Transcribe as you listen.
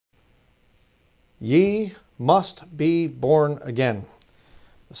Ye must be born again.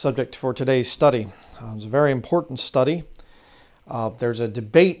 The subject for today's study. It's a very important study. There's a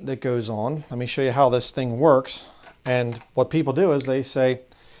debate that goes on. Let me show you how this thing works. And what people do is they say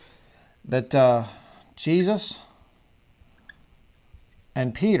that Jesus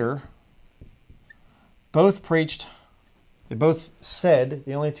and Peter both preached, they both said,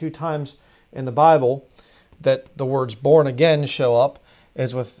 the only two times in the Bible that the words born again show up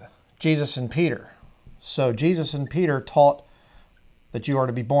is with Jesus and Peter. So Jesus and Peter taught that you are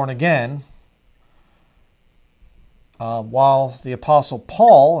to be born again, while the Apostle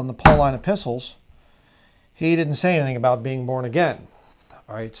Paul in the Pauline epistles, he didn't say anything about being born again.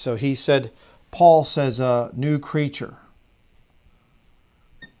 All right, so he said, Paul says a new creature.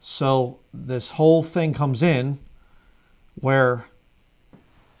 So this whole thing comes in where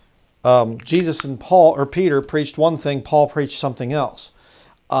Jesus and Paul, or Peter, preached one thing, Paul preached something else.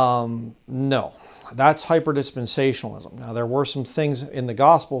 No, that's hyper-dispensationalism. Now, there were some things in the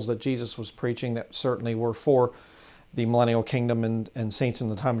Gospels that Jesus was preaching that certainly were for the millennial kingdom and saints in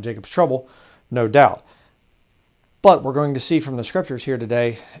the time of Jacob's trouble, no doubt. But we're going to see from the scriptures here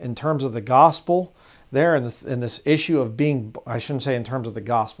today, in terms of the gospel, there in this issue of being, I shouldn't say in terms of the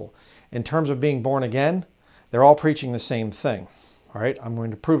gospel, in terms of being born again, they're all preaching the same thing. All right, I'm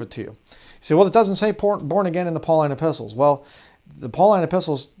going to prove it to you. You say, well, it doesn't say born again in the Pauline epistles. Well, the Pauline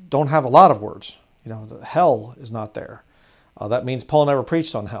epistles don't have a lot of words. You know, hell is not there. That means Paul never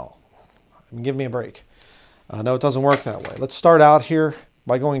preached on hell. I mean, give me a break. No, it doesn't work that way. Let's start out here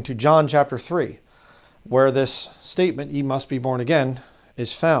by going to John chapter 3, where this statement, ye must be born again,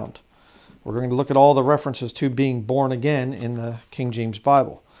 is found. We're going to look at all the references to being born again in the King James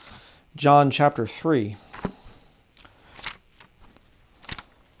Bible. John chapter 3.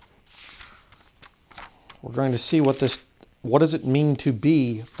 We're going to see what does it mean to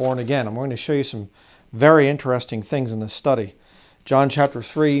be born again. I'm going to show you some very interesting things in this study. John chapter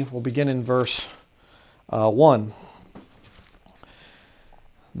 3, we'll begin in verse 1.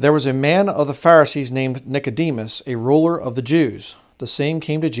 There was a man of the Pharisees named Nicodemus, a ruler of the Jews. The same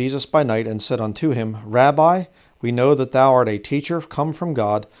came to Jesus by night and said unto him, Rabbi, we know that thou art a teacher come from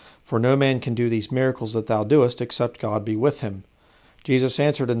God, for no man can do these miracles that thou doest, except God be with him. Jesus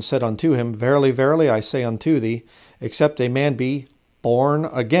answered and said unto him, Verily, verily, I say unto thee, except a man be born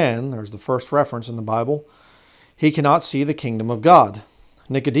again, there's the first reference in the Bible, he cannot see the kingdom of God.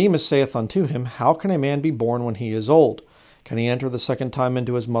 Nicodemus saith unto him, How can a man be born when he is old? Can he enter the second time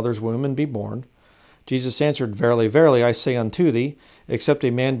into his mother's womb and be born? Jesus answered, Verily, verily, I say unto thee, except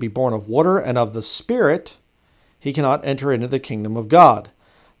a man be born of water and of the Spirit, he cannot enter into the kingdom of God.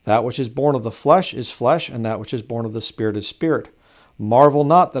 That which is born of the flesh is flesh, and that which is born of the Spirit is spirit. Marvel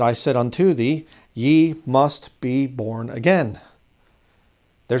not that I said unto thee, ye must be born again.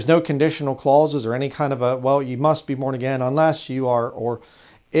 There's no conditional clauses or any kind of well, you must be born again unless you are, or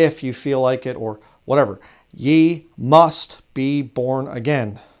if you feel like it, or whatever. Ye must be born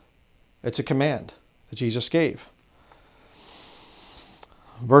again. It's a command that Jesus gave.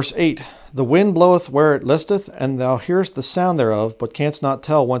 Verse 8, The wind bloweth where it listeth, and thou hearest the sound thereof, but canst not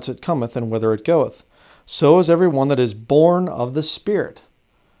tell whence it cometh and whither it goeth. So is every one that is born of the Spirit.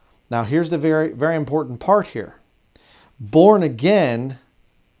 Now here's the very, very important part here. Born again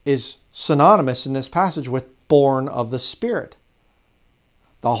is synonymous in this passage with born of the Spirit.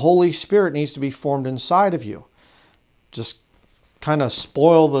 The Holy Spirit needs to be formed inside of you. Just kind of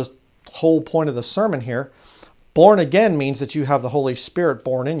spoil the whole point of the sermon here. Born again means that you have the Holy Spirit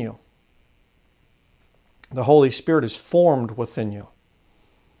born in you. The Holy Spirit is formed within you.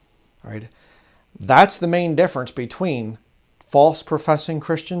 All right? That's the main difference between false professing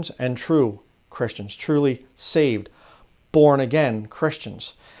Christians and true Christians, truly saved, born again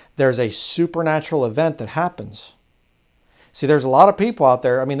Christians. There's a supernatural event that happens. See, there's a lot of people out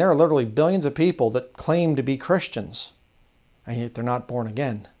there. I mean, there are literally billions of people that claim to be Christians, and yet they're not born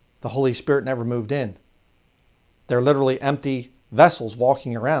again. The Holy Spirit never moved in. They're literally empty vessels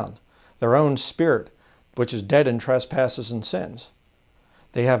walking around, their own spirit, which is dead in trespasses and sins.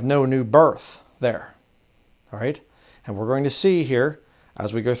 They have no new birth there. All right? And we're going to see here,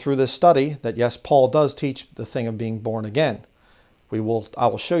 as we go through this study, that yes, Paul does teach the thing of being born again. I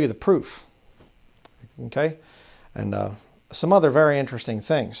will show you the proof. Okay? And some other very interesting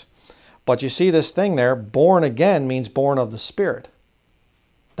things. But you see this thing there, born again means born of the Spirit.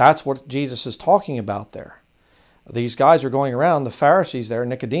 That's what Jesus is talking about there. These guys are going around, the Pharisees there,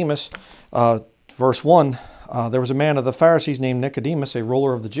 Nicodemus, verse 1, there was a man of the Pharisees named Nicodemus, a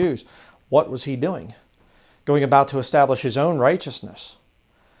ruler of the Jews. What was he doing? Going about to establish his own righteousness.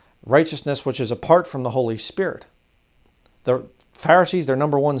 Righteousness which is apart from the Holy Spirit. The Pharisees, their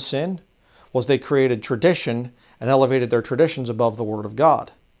number one sin was they created tradition and elevated their traditions above the Word of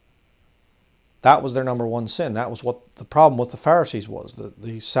God. That was their number one sin. That was what the problem with the Pharisees was.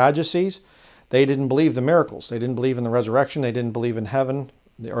 The Sadducees, they didn't believe the miracles. They didn't believe in the resurrection. They didn't believe in heaven,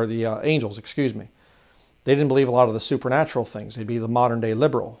 or the angels, excuse me. They didn't believe a lot of the supernatural things. They'd be the modern day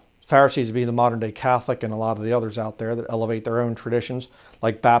liberal. Pharisees would be the modern day Catholic, and a lot of the others out there that elevate their own traditions,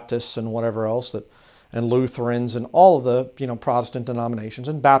 like Baptists and whatever else, and Lutherans and all of the Protestant denominations.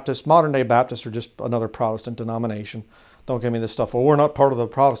 And Baptists, modern day Baptists, are just another Protestant denomination. Don't give me this stuff. Well, we're not part of the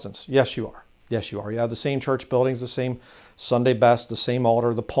Protestants. Yes, you are. Yes, you are. You have the same church buildings, the same Sunday best, the same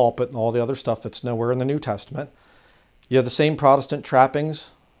altar, the pulpit, and all the other stuff that's nowhere in the New Testament. You have the same Protestant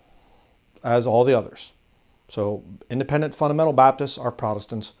trappings as all the others. So independent fundamental Baptists are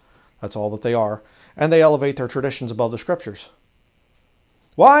Protestants. That's all that they are. And they elevate their traditions above the Scriptures.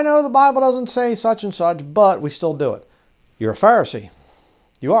 Well, I know the Bible doesn't say such and such, but we still do it. You're a Pharisee.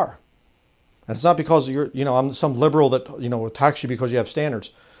 You are. And it's not because I'm some liberal that, attacks you because you have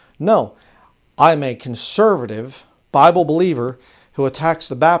standards. No. I'm a conservative Bible believer who attacks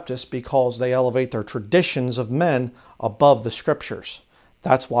the Baptists because they elevate their traditions of men above the Scriptures.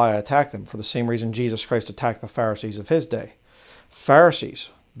 That's why I attack them, for the same reason Jesus Christ attacked the Pharisees of his day. Pharisees,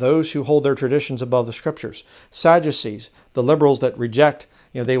 those who hold their traditions above the Scriptures. Sadducees, the liberals that reject,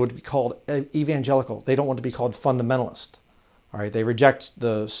 they would be called evangelical. They don't want to be called fundamentalist. All right, they reject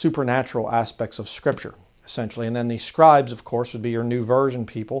the supernatural aspects of Scripture, essentially. And then the scribes, of course, would be your new version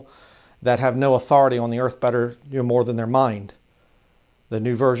people that have no authority on the earth better, more than their mind. The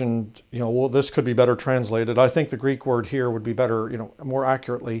new version, well, this could be better translated. I think the Greek word here would be better, more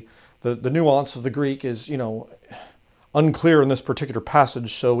accurately. The nuance of the Greek is, unclear in this particular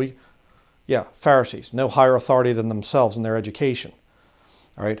passage. So Pharisees, no higher authority than themselves in their education.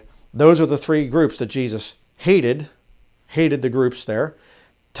 All right. Those are the three groups that Jesus hated the groups there,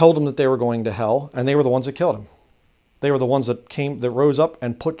 told them that they were going to hell, and they were the ones that killed him. They were the ones that rose up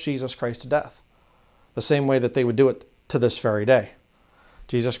and put Jesus Christ to death. The same way that they would do it to this very day.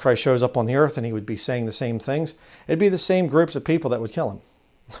 Jesus Christ shows up on the earth and he would be saying the same things. It'd be the same groups of people that would kill him.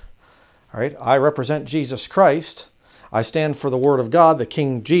 All right. I represent Jesus Christ. I stand for the Word of God, the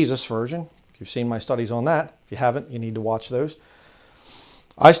King Jesus version. If you've seen my studies on that, if you haven't, you need to watch those.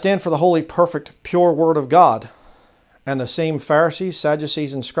 I stand for the holy, perfect, pure Word of God. And the same Pharisees,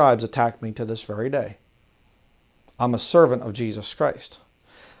 Sadducees, and scribes attack me to this very day. I'm a servant of Jesus Christ.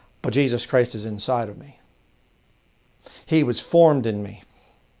 But Jesus Christ is inside of me. He was formed in me.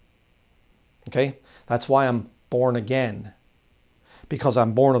 Okay? That's why I'm born again. Because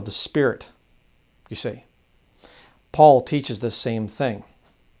I'm born of the Spirit. You see. Paul teaches this same thing.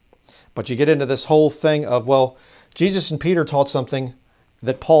 But you get into this whole thing of, well, Jesus and Peter taught something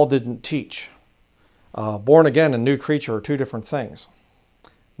that Paul didn't teach. Born again and new creature are two different things.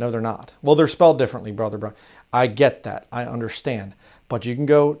 No, they're not. Well, they're spelled differently, Brother Brian. I get that. I understand. But you can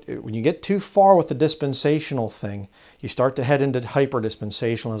go, when you get too far with the dispensational thing, you start to head into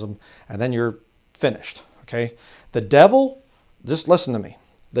hyper-dispensationalism, and then you're finished. Okay? The devil, just listen to me.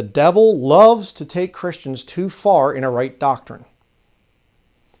 The devil loves to take Christians too far in a right doctrine.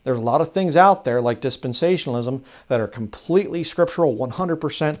 There's a lot of things out there like dispensationalism that are completely scriptural,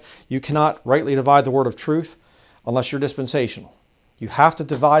 100%. You cannot rightly divide the word of truth unless you're dispensational. You have to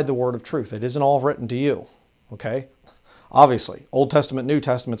divide the word of truth. It isn't all written to you. Okay? Obviously, Old Testament, New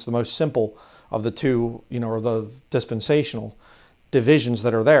Testament's the most simple of the two, or the dispensational divisions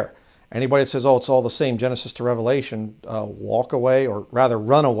that are there. Anybody that says, oh, it's all the same, Genesis to Revelation, walk away, or rather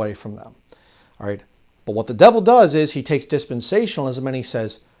run away from them. All right? But what the devil does is he takes dispensationalism and he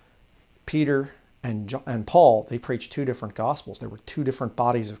says, Peter and Paul, they preached two different gospels. There were two different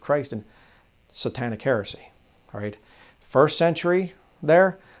bodies of Christ in satanic heresy. All right? First century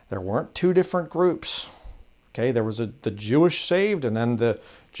there weren't two different groups. Okay, there was the Jewish saved and then the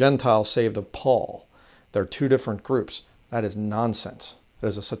Gentile saved of Paul. They're two different groups. That is nonsense. It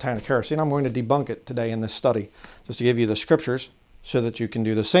is a satanic heresy, and I'm going to debunk it today in this study, just to give you the scriptures so that you can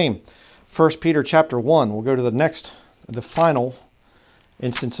do the same. 1 Peter chapter 1, we'll go to the final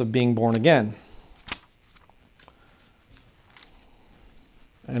instance of being born again.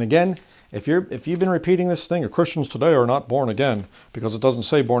 And again, if you've been repeating this thing, Christians today are not born again, because it doesn't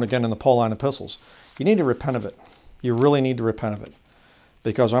say born again in the Pauline epistles, you need to repent of it. You really need to repent of it.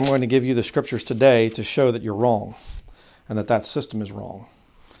 Because I'm going to give you the scriptures today to show that you're wrong, and that system is wrong.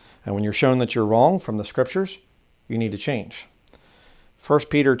 And when you're shown that you're wrong from the scriptures, you need to change. 1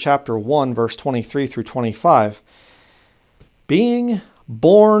 Peter chapter 1, verse 23 through 25. Being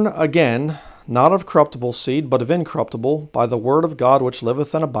born again, not of corruptible seed, but of incorruptible, by the word of God which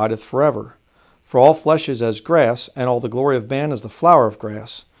liveth and abideth forever. For all flesh is as grass, and all the glory of man as the flower of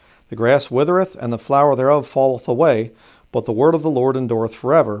grass. The grass withereth, and the flower thereof falleth away, but the word of the Lord endureth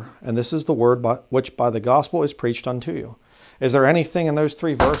forever. And this is the word which by the gospel is preached unto you. Is there anything in those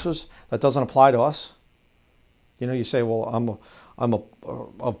 3 verses that doesn't apply to us? You know, you say, well, I'm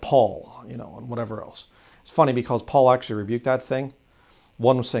of Paul, you know, and whatever else. It's funny because Paul actually rebuked that thing.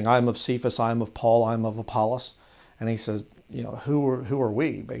 One was saying, I am of Cephas, I am of Paul, I am of Apollos. And he says, you know, who are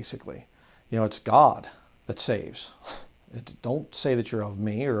we, basically? You know, it's God that saves. Don't say that you're of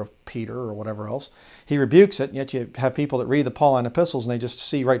me or of Peter or whatever else. He rebukes it, and yet you have people that read the Pauline epistles and they just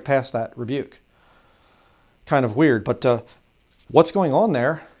see right past that rebuke. Kind of weird, but what's going on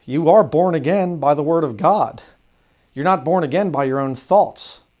there? You are born again by the word of God. You're not born again by your own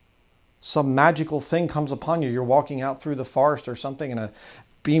thoughts. Some magical thing comes upon you. You're walking out through the forest or something and a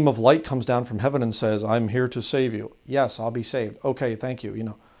beam of light comes down from heaven and says, I'm here to save you. Yes, I'll be saved. Okay, thank you. You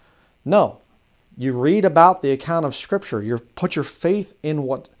know, no. You read about the account of Scripture. You put your faith in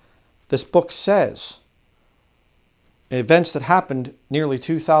what this book says. Events that happened nearly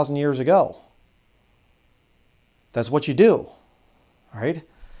 2,000 years ago. That's what you do. Right?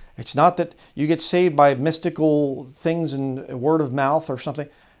 It's not that you get saved by mystical things and word of mouth or something.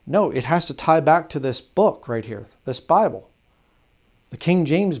 No, it has to tie back to this book right here, this Bible, the King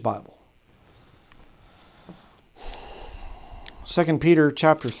James Bible. 2 Peter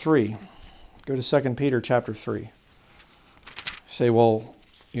chapter 3. Go to 2 Peter chapter 3. Say, well,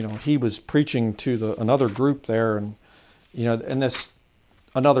 you know, he was preaching to another group there, and you know, and this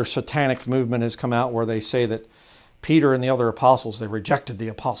another satanic movement has come out where they say that Peter and the other apostles, they rejected the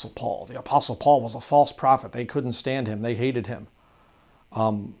Apostle Paul. The Apostle Paul was a false prophet. They couldn't stand him. They hated him.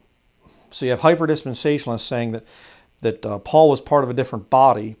 So you have hyper-dispensationalists saying that Paul was part of a different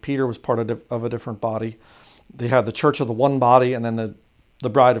body. Peter was part of a different body. They have the church of the one body and then the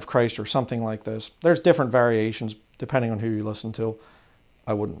bride of Christ or something like this. There's different variations depending on who you listen to.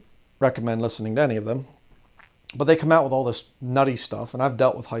 I wouldn't recommend listening to any of them. But they come out with all this nutty stuff, and I've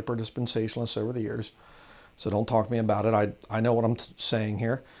dealt with hyper-dispensationalists over the years, so don't talk to me about it. I know what I'm saying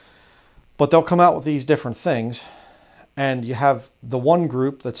here. But they'll come out with these different things, and you have the one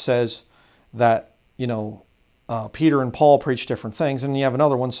group that says that, you know, Peter and Paul preach different things, and you have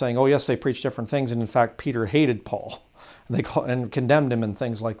another one saying, oh yes, they preach different things, and in fact, Peter hated Paul, and condemned him and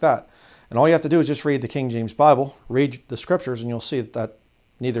things like that. And all you have to do is just read the King James Bible, read the scriptures, and you'll see that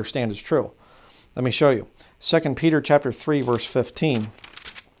neither stand is true. Let me show you. 2 Peter chapter 3, verse 15.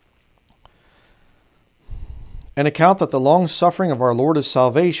 And account that the long suffering of our Lord is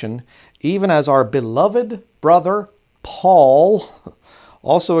salvation, even as our beloved brother Paul,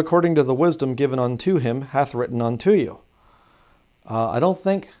 also according to the wisdom given unto him, hath written unto you. I don't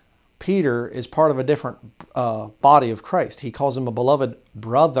think Peter is part of a different body of Christ. He calls him a beloved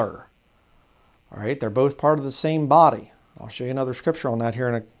brother. All right, they're both part of the same body. I'll show you another scripture on that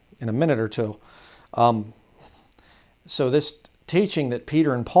here in a minute or two. So this teaching that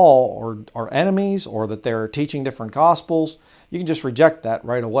Peter and Paul are enemies, or that they're teaching different gospels, you can just reject that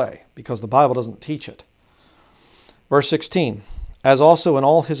right away because the Bible doesn't teach it. Verse 16, as also in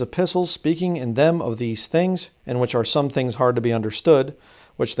all his epistles, speaking in them of these things, in which are some things hard to be understood,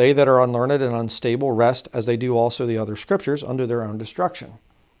 which they that are unlearned and unstable wrest, as they do also the other scriptures, unto their own destruction.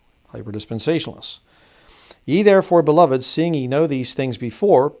 Hyper-dispensationalists. Ye therefore, beloved, seeing ye know these things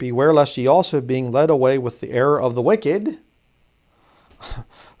before, beware lest ye also, being led away with the error of the wicked,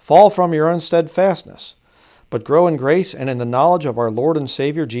 fall from your own steadfastness, but grow in grace and in the knowledge of our Lord and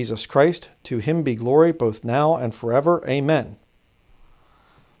Savior Jesus Christ. To him be glory both now and forever. Amen.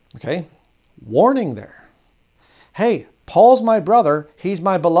 Okay, warning there. Hey, Paul's my brother. He's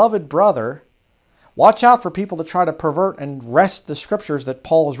my beloved brother. Watch out for people that try to pervert and wrest the scriptures that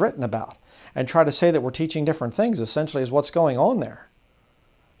Paul has written about and try to say that we're teaching different things, essentially, is what's going on there.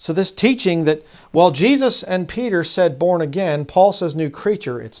 So this teaching that, well, Jesus and Peter said born again, Paul says new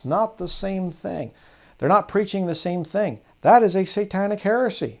creature, it's not the same thing. They're not preaching the same thing. That is a satanic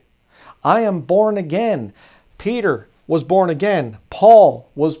heresy. I am born again. Peter was born again. Paul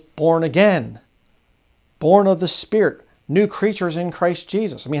was born again. Born of the Spirit. New creatures in Christ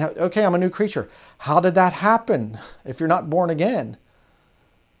Jesus. I mean, okay, I'm a new creature. How did that happen if you're not born again?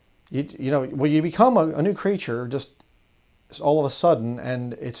 You know, well, you become a new creature just all of a sudden,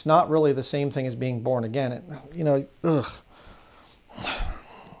 and it's not really the same thing as being born again. You know, ugh.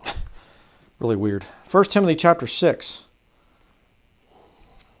 Really weird. 1 Timothy chapter 6.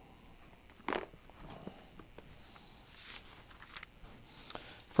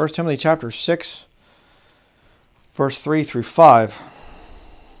 First Timothy chapter 6, verse 3 through 5.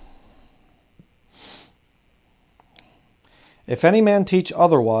 If any man teach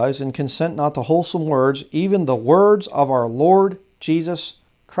otherwise, and consent not to wholesome words, even the words of our Lord Jesus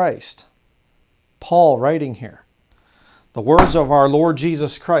Christ. Paul writing here. The words of our Lord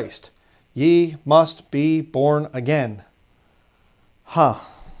Jesus Christ. Ye must be born again.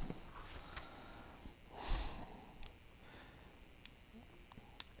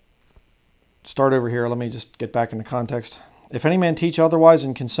 Start over here. Let me just get back into context. If any man teach otherwise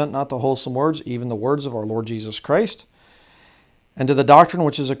and consent not to wholesome words, even the words of our Lord Jesus Christ, and to the doctrine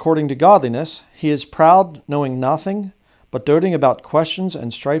which is according to godliness, he is proud, knowing nothing, but doting about questions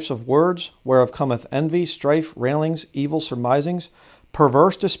and strifes of words, whereof cometh envy, strife, railings, evil surmisings,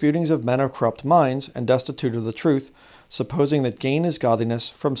 perverse disputings of men of corrupt minds, and destitute of the truth, supposing that gain is godliness.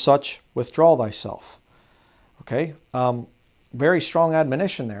 From such withdraw thyself. Okay? Very strong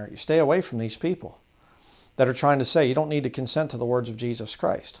admonition there. You stay away from these people that are trying to say you don't need to consent to the words of Jesus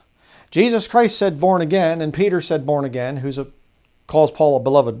Christ. Jesus Christ said born again, and Peter said born again, calls Paul a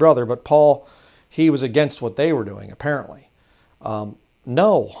beloved brother, but Paul, he was against what they were doing, apparently.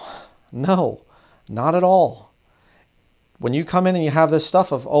 No, not at all. When you come in and you have this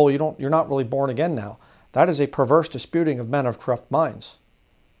stuff of, oh, you're not really born again now, that is a perverse disputing of men of corrupt minds.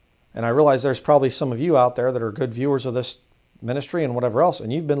 And I realize there's probably some of you out there that are good viewers of this ministry and whatever else,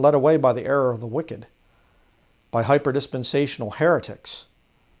 and you've been led away by the error of the wicked, by hyper-dispensational heretics.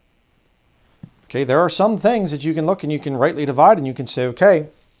 Okay, there are some things that you can look and you can rightly divide and you can say, okay,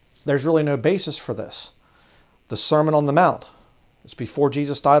 there's really no basis for this. The Sermon on the Mount, it's before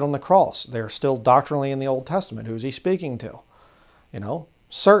Jesus died on the cross. They're still doctrinally in the Old Testament. Who is he speaking to?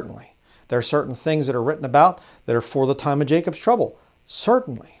 Certainly. There are certain things that are written about that are for the time of Jacob's trouble.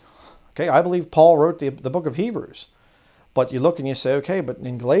 Certainly. Okay, I believe Paul wrote the book of Hebrews. But you look and you say, okay, but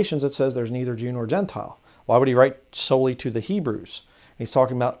in Galatians it says there's neither Jew nor Gentile. Why would he write solely to the Hebrews? He's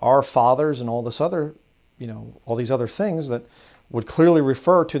talking about our fathers and all this other, all these other things that would clearly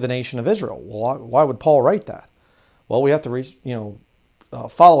refer to the nation of Israel. Well, why would Paul write that? Well, we have to,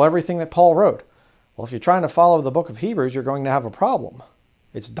 follow everything that Paul wrote. Well, if you're trying to follow the book of Hebrews, you're going to have a problem.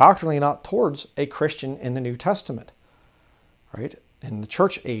 It's doctrinally not towards a Christian in the New Testament, right? In the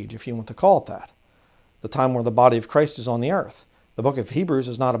church age, if you want to call it that. The time where the body of Christ is on the earth. The book of Hebrews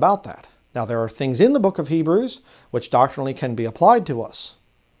is not about that. Now, there are things in the book of Hebrews which doctrinally can be applied to us.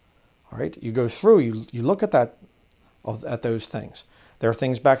 All right, you go through, you look at at those things. There are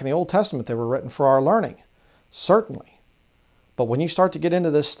things back in the Old Testament that were written for our learning, certainly. But when you start to get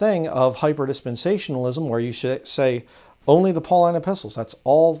into this thing of hyper-dispensationalism, where you should say only the Pauline epistles, that's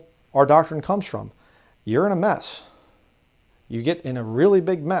all our doctrine comes from, you're in a mess. You get in a really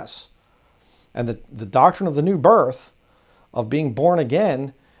big mess. And the doctrine of the new birth, of being born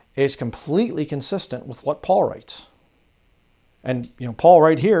again, is completely consistent with what Paul writes. And Paul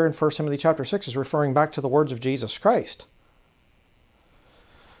right here in 1 Timothy chapter 6 is referring back to the words of Jesus Christ.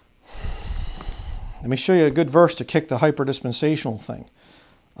 Let me show you a good verse to kick the hyper-dispensational thing.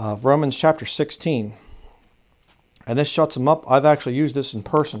 Romans chapter 16. And this shuts them up. I've actually used this in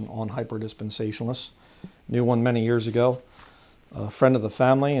person on hyper-dispensationalists. Knew one many years ago. A friend of the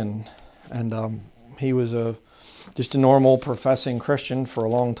family, and he was just a normal professing Christian for a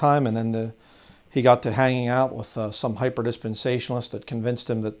long time, and then he got to hanging out with some hyper-dispensationalist that convinced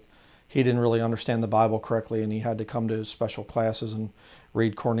him that he didn't really understand the Bible correctly, and he had to come to his special classes and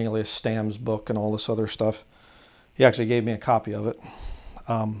read Cornelius Stam's book and all this other stuff. He actually gave me a copy of it.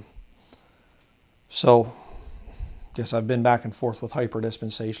 So, yes, I've been back and forth with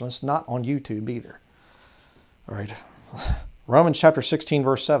hyper-dispensationalists, not on YouTube either. All right. Romans chapter 16,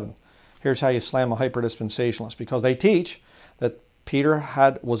 verse 7. Here's how you slam a hyper-dispensationalist, because they teach that Peter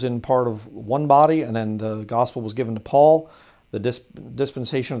was in part of one body, and then the gospel was given to Paul. The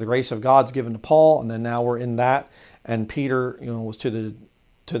dispensation of the grace of God's given to Paul, and then now we're in that. And Peter, was to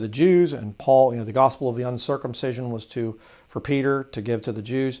the Jews, and Paul, the gospel of the uncircumcision was for Peter to give to the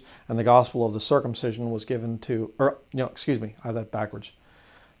Jews, and the gospel of the circumcision was given to, I have that backwards.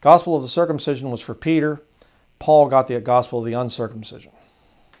 Gospel of the circumcision was for Peter. Paul got the gospel of the uncircumcision.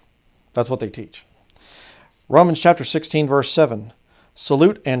 That's what they teach. Romans chapter 16, verse 7.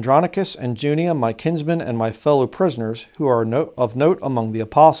 Salute Andronicus and Junia, my kinsmen and my fellow prisoners, who are of note among the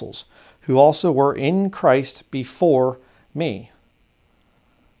apostles, who also were in Christ before me.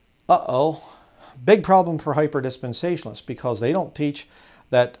 Big problem for hyper-dispensationalists, because they don't teach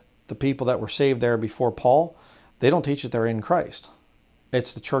that the people that were saved there before Paul, they don't teach that they're in Christ.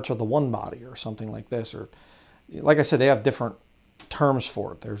 It's the church of the one body or something like this. Or, like I said, they have different terms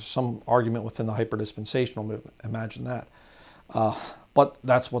for it. There's some argument within the hyper-dispensational movement. Imagine that. But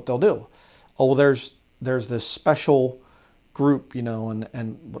that's what they'll do. Oh, there's this special group,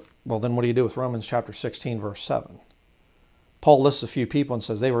 well, then what do you do with Romans chapter 16, verse 7? Paul lists a few people and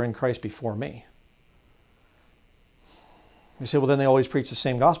says they were in Christ before me. You say, well, then they always preach the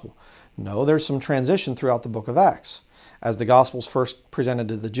same gospel. No, there's some transition throughout the book of Acts. As the gospel's first presented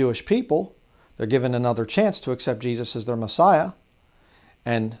to the Jewish people, they're given another chance to accept Jesus as their Messiah.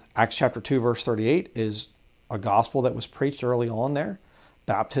 And Acts chapter 2, verse 38 is a gospel that was preached early on there.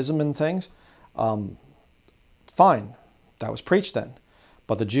 Baptism and things. Fine. That was preached then.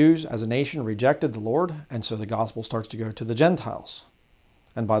 But the Jews as a nation rejected the Lord, and so the gospel starts to go to the Gentiles.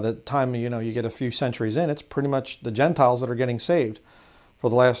 And by the time, you get a few centuries in, it's pretty much the Gentiles that are getting saved for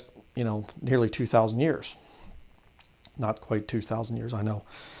the last, nearly 2,000 years. Not quite 2,000 years, I know.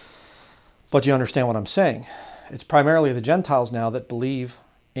 But you understand what I'm saying. It's primarily the Gentiles now that believe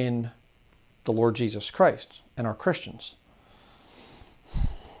in the Lord Jesus Christ and are Christians.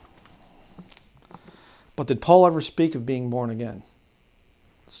 But did Paul ever speak of being born again?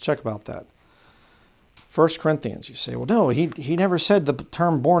 Let's check about that. 1 Corinthians, you say, well, no, he never said the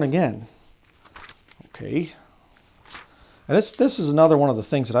term born again. Okay. And this is another one of the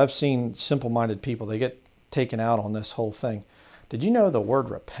things that I've seen simple-minded people, they get taken out on this whole thing. Did you know the word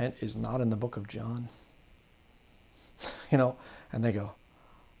repent is not in the book of John? And they go,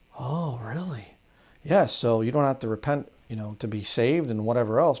 oh, really? Yes, so you don't have to repent, to be saved and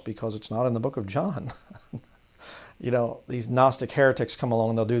whatever else because it's not in the book of John. These Gnostic heretics come along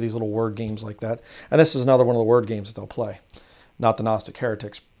and they'll do these little word games like that. And this is another one of the word games that they'll play. Not the Gnostic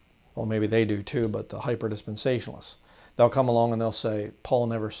heretics. Well, maybe they do too, but the hyper-dispensationalists. They'll come along and they'll say, Paul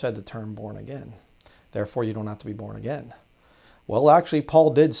never said the term born again. Therefore, you don't have to be born again. Well, actually,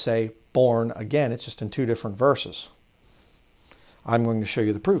 Paul did say born again. It's just in two different verses. I'm going to show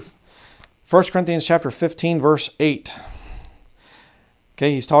you the proof. 1 Corinthians chapter 15, verse 8.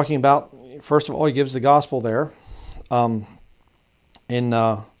 Okay, he's talking about, first of all, he gives the gospel there. In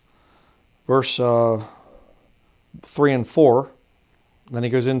verse 3 and 4. Then he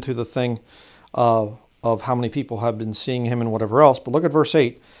goes into the thing of how many people have been seeing him and whatever else. But look at verse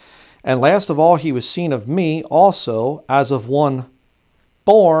 8. And last of all, he was seen of me also as of one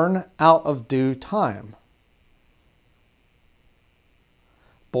born out of due time.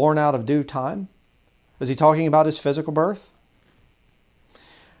 Born out of due time? Is he talking about his physical birth?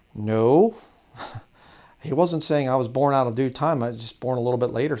 No. He wasn't saying I was born out of due time. I was just born a little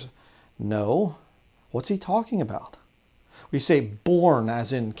bit later. No. What's he talking about? We say born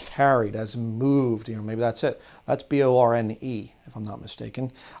as in carried, as moved. Maybe that's it. That's B-O-R-N-E, if I'm not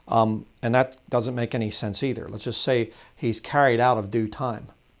mistaken. And that doesn't make any sense either. Let's just say he's carried out of due time.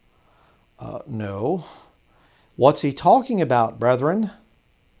 No. What's he talking about, brethren?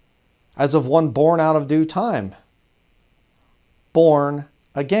 As of one born out of due time. Born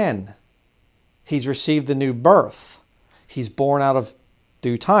again. He's received the new birth. He's born out of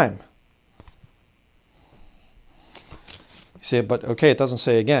due time. You say, but okay, it doesn't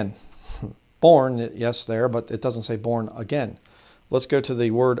say again. Born, yes, there, but it doesn't say born again. Let's go to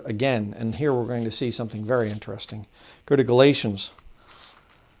the word again, and here we're going to see something very interesting. Go to Galatians.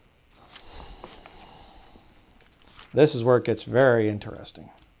 This is where it gets very interesting.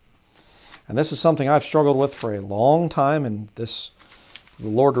 And this is something I've struggled with for a long time, and the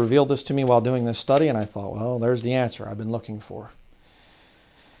Lord revealed this to me while doing this study, and I thought, well, there's the answer I've been looking for.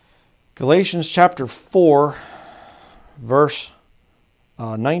 Galatians chapter 4, verse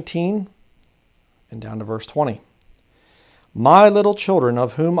 19, and down to verse 20. My little children,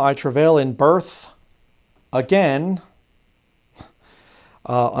 of whom I travail in birth again,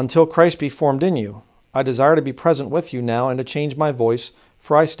 until Christ be formed in you. I desire to be present with you now and to change my voice,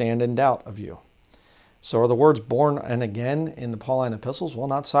 for I stand in doubt of you. So are the words born and again in the Pauline epistles? Well,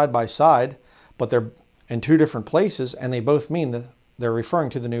 not side by side, but they're in two different places, and they both mean that they're referring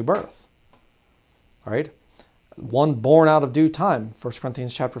to the new birth. All right? One born out of due time, 1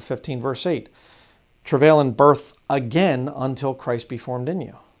 Corinthians chapter 15, verse 8. Travail in birth again until Christ be formed in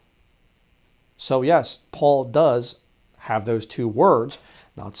you. So yes, Paul does have those two words,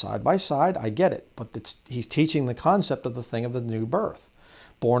 not side by side, I get it, but he's teaching the concept of the thing of the new birth.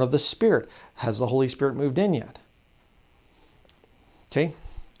 Born of the Spirit. Has the Holy Spirit moved in yet? Okay,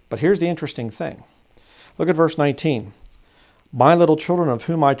 but here's the interesting thing. Look at verse 19. My little children, of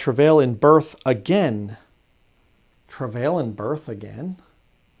whom I travail in birth again. Travail in birth again?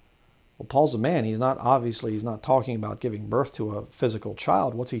 Well, Paul's a man. He's not talking about giving birth to a physical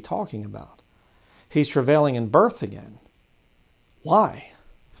child. What's he talking about? He's travailing in birth again. Why?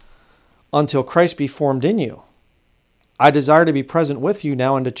 Until Christ be formed in you. I desire to be present with you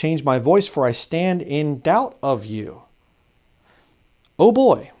now and to change my voice, for I stand in doubt of you. Oh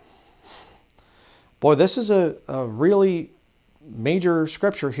boy. Boy, this is a really major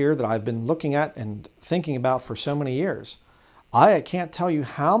scripture here that I've been looking at and thinking about for so many years. I can't tell you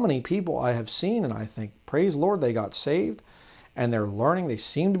how many people I have seen and I think, praise the Lord, they got saved. and they're learning. They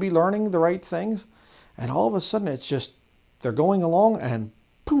seem to be learning the right things. And all of a sudden, it's just, they're going along and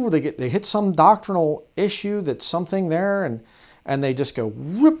poof, they hit some doctrinal issue that's something there, and they just go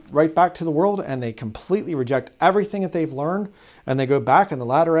whoop, right back to the world, and they completely reject everything that they've learned, and they go back, and the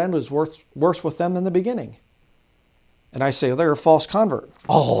latter end is worse with them than the beginning. And I say, they're a false convert.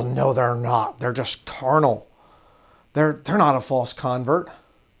 Oh, no, they're not. They're just carnal. They're not a false convert.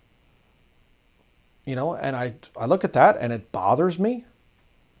 You know, and I look at that, and it bothers me.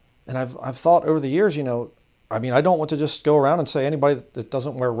 And I've thought over the years, you know, I mean, I don't want to just go around and say anybody that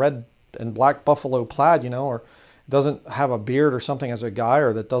doesn't wear red and black buffalo plaid, you know, or doesn't have a beard or something as a guy,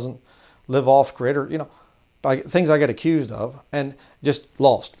 or that doesn't live off grid, or, you know, things I get accused of, and just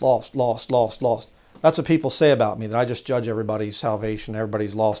lost. That's what people say about me, that I just judge everybody's salvation,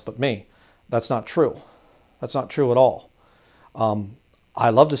 everybody's lost but me. That's not true. That's not true at all. I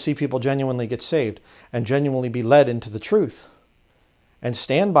love to see people genuinely get saved and genuinely be led into the truth and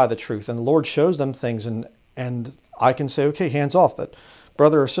stand by the truth. And the Lord shows them things, and I can say, okay, hands off. That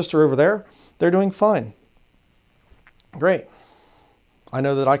brother or sister over there, they're doing fine. Great. I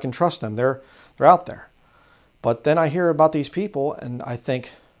know that I can trust them. They're out there. But then I hear about these people, and I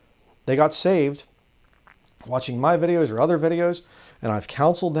think they got saved watching my videos or other videos, and I've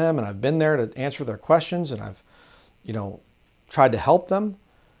counseled them, and I've been there to answer their questions, and I've, you know, tried to help them,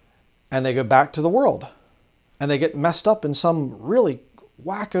 and they go back to the world, and they get messed up in some really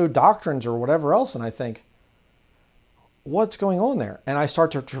wacko doctrines or whatever else, and I think, what's going on there? And I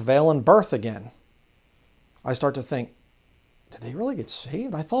start to travail in birth again. I start to think, did they really get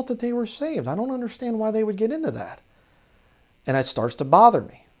saved? I thought that they were saved. I don't understand why they would get into that. And it starts to bother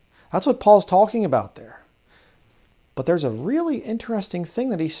me. That's what Paul's talking about there. But there's a really interesting thing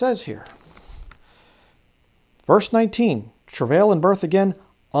that he says here. Verse 19, travail in birth again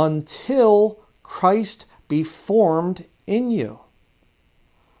until Christ be formed in you.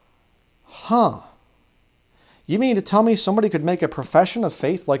 You mean to tell me somebody could make a profession of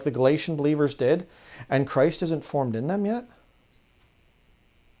faith like the Galatian believers did, and Christ isn't formed in them yet?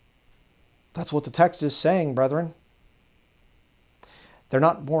 That's what the text is saying, brethren. They're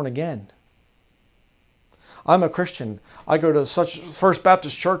not born again. I'm a Christian. I go to such First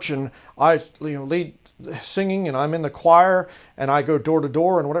Baptist Church, and I lead singing, and I'm in the choir, and I go door to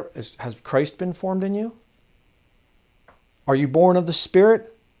door and whatever. Has Christ been formed in you? Are you born of the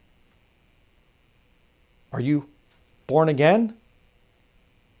Spirit? Are you born again?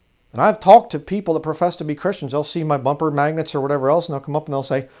 And I've talked to people that profess to be Christians. They'll see my bumper magnets or whatever else, and they'll come up and they'll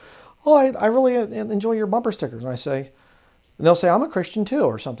say, oh, I really enjoy your bumper stickers. And they'll say, I'm a Christian too,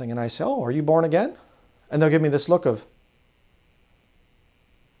 or something. And I say, oh, are you born again? And they'll give me this look of,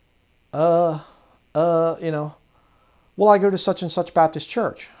 well, I go to such and such Baptist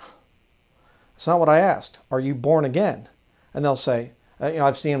church. It's not what I asked. Are you born again? And they'll say,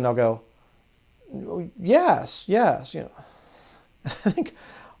 I've seen them, they'll go, yes. I think,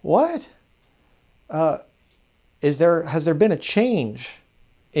 what? Has there been a change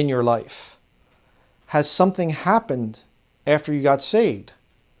in your life? Has something happened after you got saved?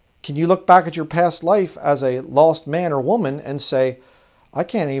 Can you look back at your past life as a lost man or woman and say, I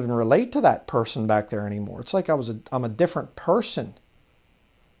can't even relate to that person back there anymore. It's like I'm a different person.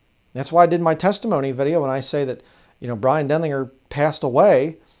 That's why I did my testimony video when I say that, Brian Denlinger passed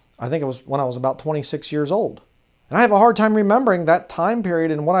away. I think it was when I was about 26 years old. And I have a hard time remembering that time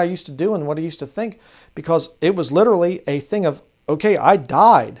period and what I used to do and what I used to think, because it was literally a thing of, okay, I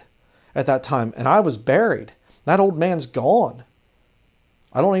died at that time and I was buried. That old man's gone.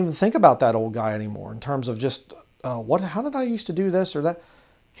 I don't even think about that old guy anymore in terms of just, how did I used to do this or that?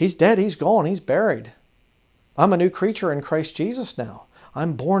 He's dead, he's gone, he's buried. I'm a new creature in Christ Jesus now.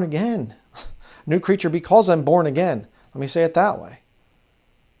 I'm born again. New creature because I'm born again. Let me say it that way.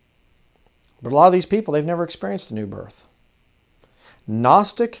 But a lot of these people, they've never experienced the new birth.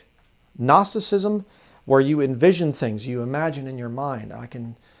 Gnosticism, where you envision things, you imagine in your mind. I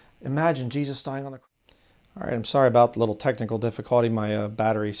can imagine Jesus dying on the cross. All right, I'm sorry about the little technical difficulty. My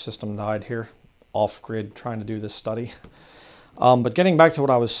battery system died here, off grid, trying to do this study. But getting back to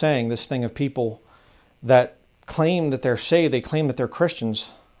what I was saying, this thing of people that claim that they're saved, they claim that they're Christians,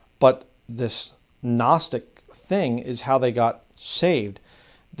 but this Gnostic thing is how they got saved.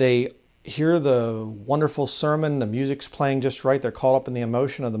 They hear the wonderful sermon, the music's playing just right, they're caught up in the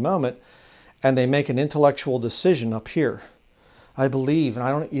emotion of the moment, and they make an intellectual decision up here. I believe,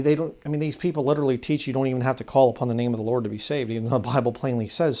 and these people literally teach you don't even have to call upon the name of the Lord to be saved, even though the Bible plainly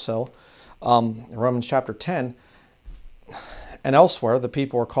says so. In Romans chapter 10 and elsewhere, the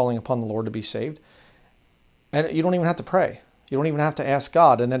people are calling upon the Lord to be saved. And you don't even have to pray. You don't even have to ask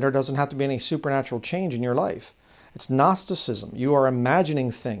God, and then there doesn't have to be any supernatural change in your life. It's Gnosticism. You are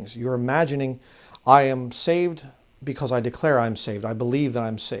imagining things. You're imagining, I am saved because I declare I'm saved. I believe that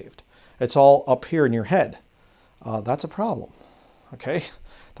I'm saved. It's all up here in your head. That's a problem. Okay?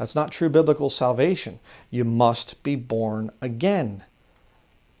 That's not true biblical salvation. You must be born again.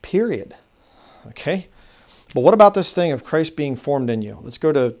 Period. Okay? But what about this thing of Christ being formed in you? Let's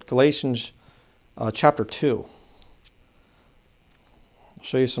go to Galatians chapter 2. I'll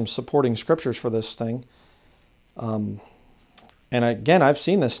show you some supporting scriptures for this thing. And again, I've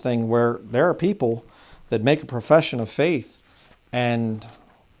seen this thing where there are people that make a profession of faith and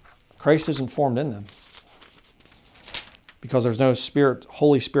Christ isn't formed in them because there's no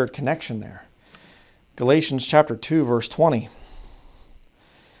Holy Spirit connection there. Galatians chapter 2, verse 20.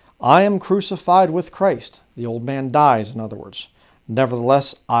 I am crucified with Christ. The old man dies, in other words.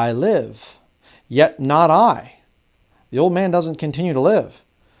 Nevertheless, I live. Yet not I. The old man doesn't continue to live.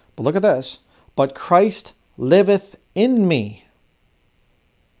 But look at this. But Christ liveth in me.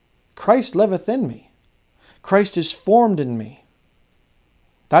 Christ liveth in me. Christ is formed in me.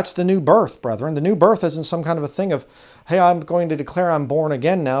 That's the new birth, brethren. The new birth isn't some kind of a thing of, hey, I'm going to declare I'm born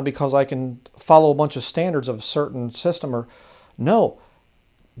again now because I can follow a bunch of standards of a certain system. No.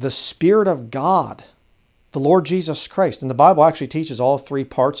 The Spirit of God, the Lord Jesus Christ, and the Bible actually teaches all three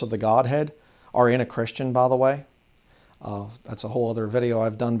parts of the Godhead are in a Christian, by the way. That's a whole other video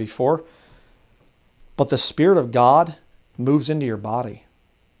I've done before. But the Spirit of God moves into your body.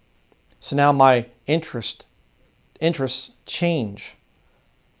 So now my interests change.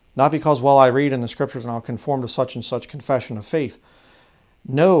 Not because, well, I read in the Scriptures and I'll conform to such and such confession of faith.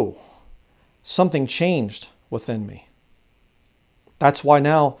 No, something changed within me. That's why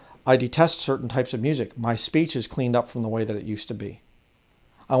now I detest certain types of music. My speech is cleaned up from the way that it used to be.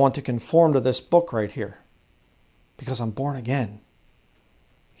 I want to conform to this book right here because I'm born again.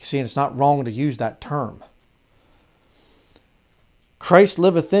 You see, it's not wrong to use that term. Christ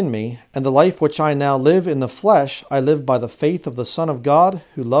liveth in me, and the life which I now live in the flesh, I live by the faith of the Son of God,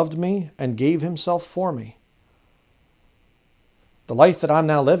 who loved me and gave himself for me. The life that I'm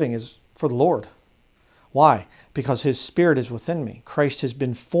now living is for the Lord. Why? Because his Spirit is within me. Christ has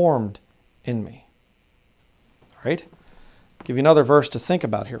been formed in me. All right? I'll give you another verse to think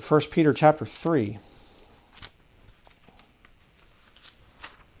about here. 1 Peter chapter 3.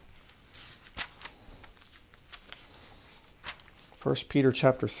 1 Peter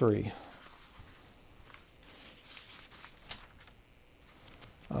chapter 3.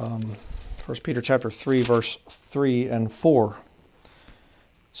 1 Peter chapter 3, verse 3 and 4.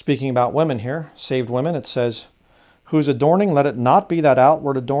 Speaking about women here, saved women, it says, whose adorning, let it not be that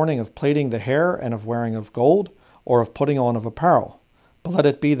outward adorning of plaiting the hair and of wearing of gold, or of putting on of apparel, but let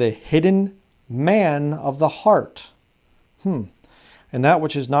it be the hidden man of the heart. And that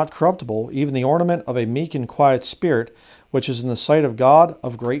which is not corruptible, even the ornament of a meek and quiet spirit, which is in the sight of God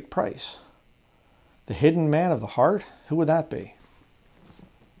of great price. The hidden man of the heart, who would that be?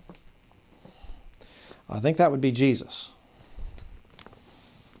 I think that would be Jesus.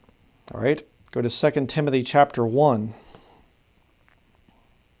 All right, go to 2 Timothy chapter 1.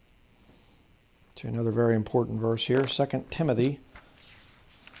 To another very important verse here. 2 Timothy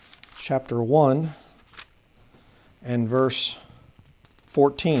chapter 1 and verse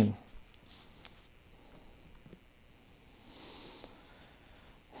 14.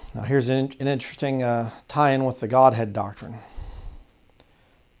 Now here's an interesting tie-in with the Godhead doctrine.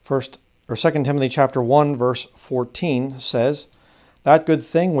 2 Timothy chapter 1 verse 14 says, that good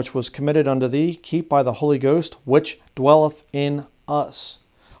thing which was committed unto thee, keep by the Holy Ghost, which dwelleth in us.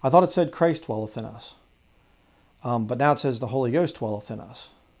 I thought it said Christ dwelleth in us. But now it says the Holy Ghost dwelleth in us.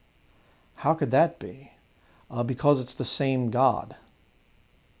 How could that be? Because it's the same God.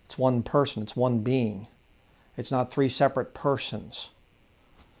 It's one person. It's one being. It's not three separate persons.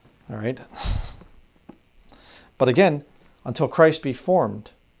 All right? But again, until Christ be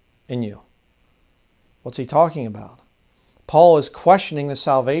formed in you. What's he talking about? Paul is questioning the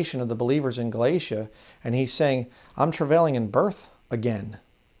salvation of the believers in Galatia, and he's saying, I'm travailing in birth again.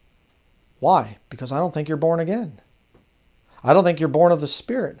 Why? Because I don't think you're born again. I don't think you're born of the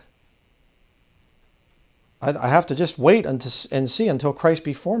Spirit. I have to just wait and see until Christ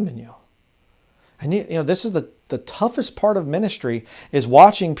be formed in you. And you know, this is the toughest part of ministry, is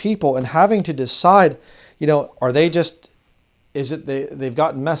watching people and having to decide, you know, are they just... Is it they've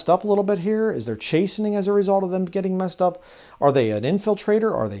gotten messed up a little bit here? Is there chastening as a result of them getting messed up? Are they an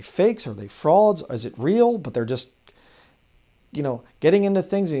infiltrator? Are they fakes? Are they frauds? Is it real? But they're just, you know, getting into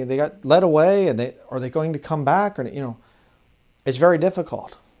things. They got led away, and are they going to come back? Or, you know, it's very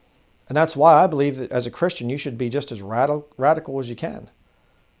difficult. And that's why I believe that as a Christian, you should be just as radical as you can.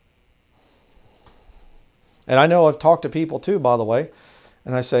 And I know I've talked to people too, by the way,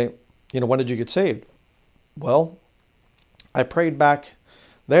 and I say, when did you get saved? Well, I prayed back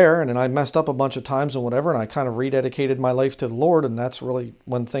there, and then I messed up a bunch of times and whatever, and I kind of rededicated my life to the Lord, and that's really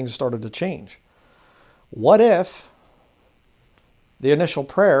when things started to change. What if the initial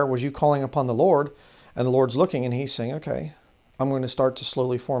prayer was you calling upon the Lord, and the Lord's looking and he's saying, okay, I'm going to start to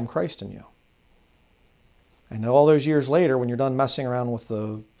slowly form Christ in you. And all those years later, when you're done messing around with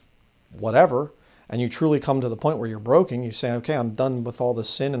the whatever, and you truly come to the point where you're broken, you say, okay, I'm done with all the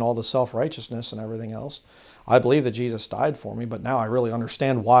sin and all the self-righteousness and everything else. I believe that Jesus died for me, but now I really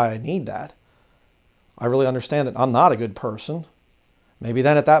understand why I need that. I really understand that I'm not a good person. Maybe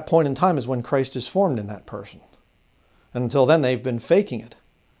then at that point in time is when Christ is formed in that person. And until then, they've been faking it.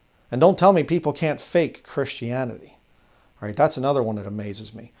 And don't tell me people can't fake Christianity. All right, that's another one that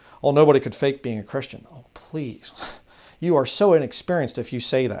amazes me. Oh, nobody could fake being a Christian. Oh, please. You are so inexperienced if you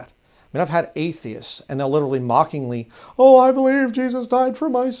say that. I mean, I've had atheists, and they'll literally mockingly, oh, I believe Jesus died for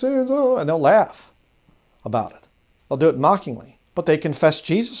my sins, oh, and they'll laugh about it. They'll do it mockingly. But they confess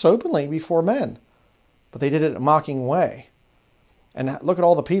Jesus openly before men. But they did it in a mocking way. And look at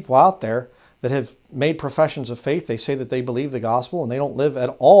all the people out there that have made professions of faith. They say that they believe the gospel, and they don't live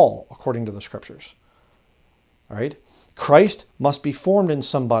at all according to the scriptures. All right? Christ must be formed in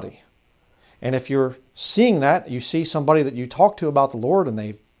somebody. And if you're seeing that, you see somebody that you talk to about the Lord, and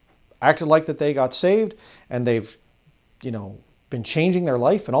they've acted like that they got saved, and they've, been changing their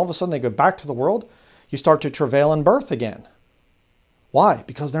life, and all of a sudden they go back to the world, you start to travail in birth again. Why?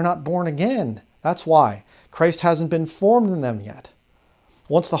 Because they're not born again. That's why. Christ hasn't been formed in them yet.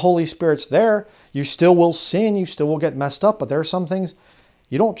 Once the Holy Spirit's there, you still will sin, you still will get messed up, but there are some things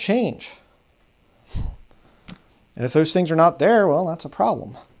you don't change. And if those things are not there, well, that's a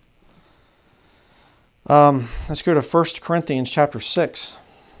problem. Let's go to 1 Corinthians chapter 6.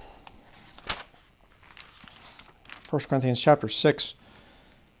 1 Corinthians chapter 6,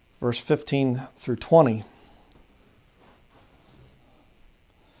 verse 15 through 20.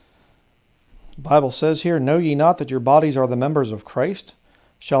 The Bible says here, know ye not that your bodies are the members of Christ?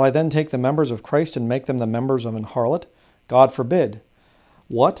 Shall I then take the members of Christ and make them the members of an harlot? God forbid.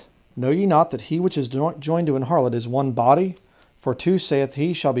 What? Know ye not that he which is joined to an harlot is one body? For two, saith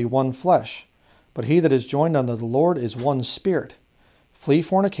he, shall be one flesh. But he that is joined unto the Lord is one spirit. Flee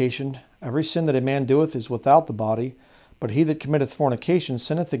fornication. Every sin that a man doeth is without the body, but he that committeth fornication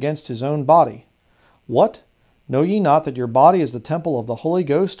sinneth against his own body. What? Know ye not that your body is the temple of the Holy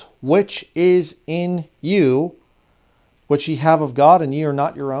Ghost, which is in you, which ye have of God, and ye are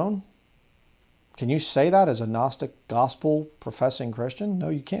not your own? Can you say that as a Gnostic, gospel-professing Christian? No,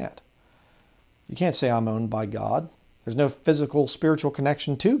 you can't. You can't say I'm owned by God. There's no physical, spiritual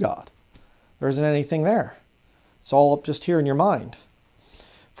connection to God. There isn't anything there. It's all up just here in your mind.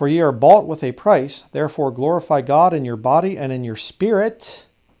 For ye are bought with a price, therefore glorify God in your body and in your spirit,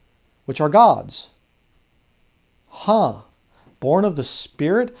 which are God's. Born of the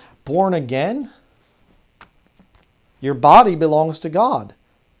Spirit? Born again? Your body belongs to God,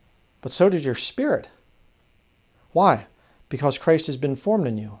 but so does your spirit. Why? Because Christ has been formed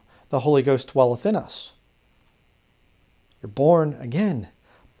in you. The Holy Ghost dwelleth in us. You're born again,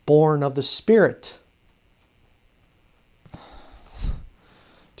 born of the Spirit.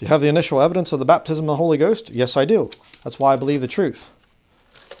 Do you have the initial evidence of the baptism of the Holy Ghost? Yes, I do. That's why I believe the truth.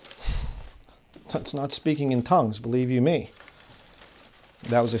 That's not speaking in tongues, believe you me.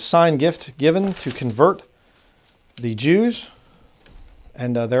 That was a sign gift given to convert the Jews.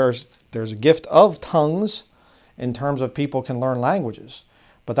 And there's a gift of tongues in terms of people can learn languages.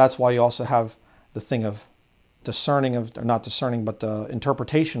 But that's why you also have the thing of discerning of, or not discerning, but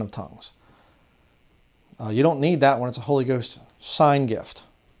interpretation of tongues. You don't need that when it's a Holy Ghost sign gift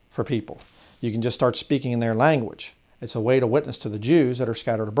for people. You can just start speaking in their language. It's a way to witness to the Jews that are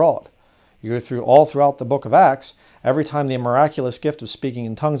scattered abroad. You go through all throughout the book of Acts, every time the miraculous gift of speaking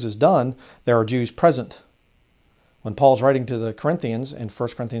in tongues is done, there are Jews present. When Paul's writing to the Corinthians in 1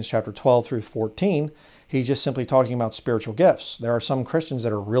 Corinthians chapter 12 through 14, he's just simply talking about spiritual gifts. There are some Christians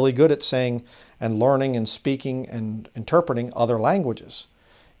that are really good at saying and learning and speaking and interpreting other languages.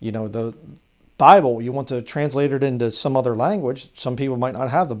 The Bible, you want to translate it into some other language. Some people might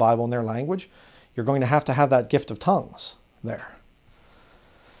not have the Bible in their language. You're going to have that gift of tongues there.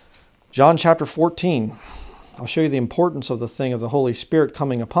 John chapter 14. I'll show you the importance of the thing of the Holy Spirit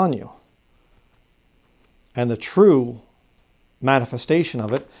coming upon you and the true manifestation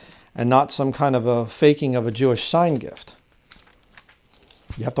of it, and not some kind of a faking of a Jewish sign gift.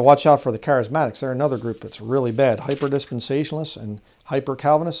 You have to watch out for the charismatics. They're another group that's really bad. Hyper-dispensationalists and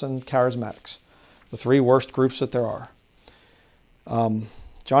hyper-Calvinists and charismatics. The three worst groups that there are.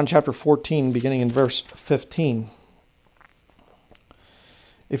 John chapter 14, beginning in verse 15.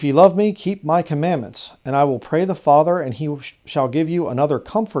 If ye love me, keep my commandments, and I will pray the Father, and he shall give you another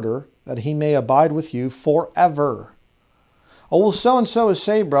comforter, that he may abide with you forever. Oh, well, so-and-so is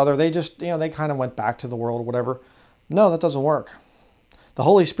saved, brother. They just, they kind of went back to the world or whatever. No, that doesn't work. The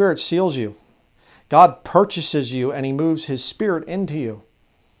Holy Spirit seals you. God purchases you, and he moves his Spirit into you.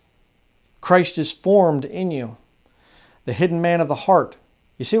 Christ is formed in you. The hidden man of the heart.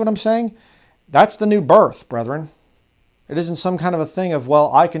 You see what I'm saying? That's the new birth, brethren. It isn't some kind of a thing of,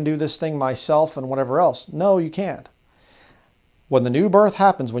 well, I can do this thing myself and whatever else. No, you can't. When the new birth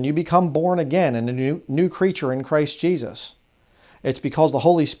happens, when you become born again and a new creature in Christ Jesus, it's because the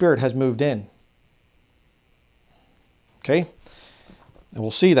Holy Spirit has moved in. Okay? And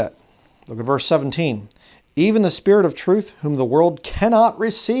we'll see that. Look at verse 17. Even the Spirit of truth, whom the world cannot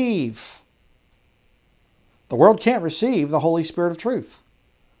receive. The world can't receive the Holy Spirit of truth.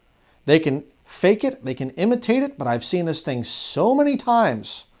 They can fake it, they can imitate it, but I've seen this thing so many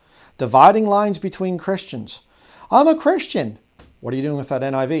times. Dividing lines between Christians. I'm a Christian. What are you doing with that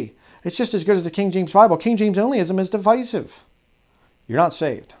NIV? It's just as good as the King James Bible. King James onlyism is divisive. You're not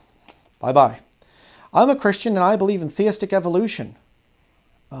saved. Bye-bye. I'm a Christian and I believe in theistic evolution.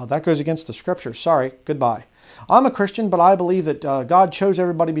 That goes against the scriptures. Sorry. Goodbye. I'm a Christian, but I believe that God chose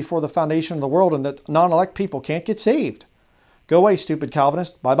everybody before the foundation of the world and that non-elect people can't get saved. Go away, stupid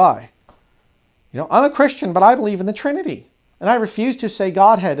Calvinist. Bye-bye. I'm a Christian, but I believe in the Trinity. And I refuse to say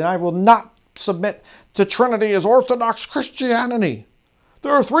Godhead, and I will not submit to Trinity as Orthodox Christianity.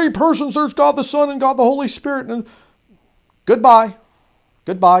 There are three persons. There's God the Son and God the Holy Spirit. And goodbye.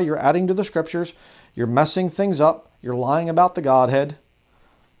 Goodbye. You're adding to the scriptures. You're messing things up. You're lying about the Godhead.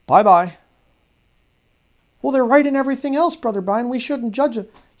 Bye-bye. Well, they're right in everything else, Brother Brian. We shouldn't judge them.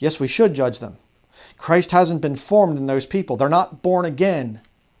 Yes, we should judge them. Christ hasn't been formed in those people. They're not born again.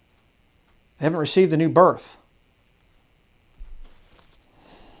 They haven't received the new birth.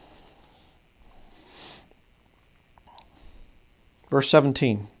 Verse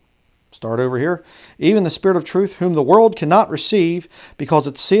 17. Start over here. Even the Spirit of truth, whom the world cannot receive, because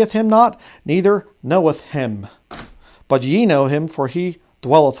it seeth him not, neither knoweth him. But ye know him, for he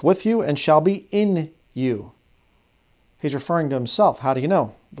dwelleth with you, and shall be in you. He's referring to himself. How do you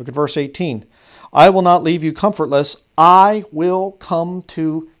know? Look at verse 18. I will not leave you comfortless. I will come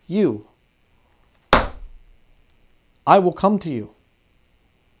to you. I will come to you.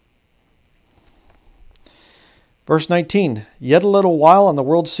 Verse 19. Yet a little while, and the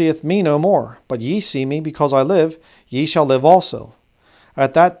world seeth me no more. But ye see me, because I live, ye shall live also.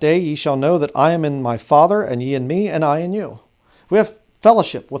 At that day ye shall know that I am in my Father, and ye in me, and I in you. We have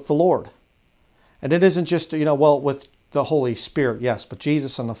fellowship with the Lord. And it isn't just, with the Holy Spirit, yes, but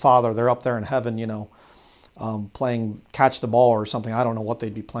Jesus and the Father, they're up there in heaven, playing catch the ball or something. I don't know what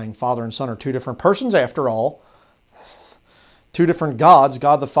they'd be playing. Father and Son are two different persons after all. Two different gods,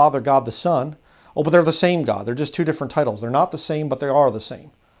 God the Father, God the Son. Oh, but they're the same God. They're just two different titles. They're not the same, but they are the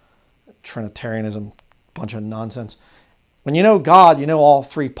same. Trinitarianism, bunch of nonsense. When you know God, you know all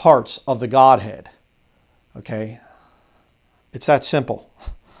three parts of the Godhead. Okay? It's that simple.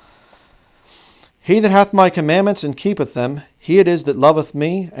 He that hath my commandments and keepeth them, he it is that loveth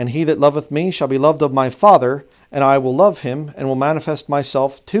me, and he that loveth me shall be loved of my Father, and I will love him, and will manifest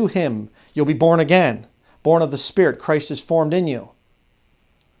myself to him. You'll be born again. Born of the Spirit, Christ is formed in you.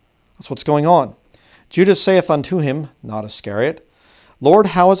 That's what's going on. Judas saith unto him, not Iscariot, Lord,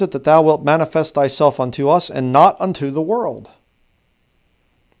 how is it that thou wilt manifest thyself unto us, and not unto the world?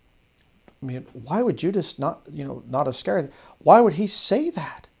 I mean, why would Judas not Iscariot, why would he say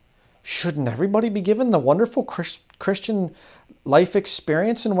that? Shouldn't everybody be given the wonderful Christian life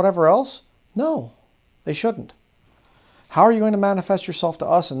experience and whatever else? No, they shouldn't. How are you going to manifest yourself to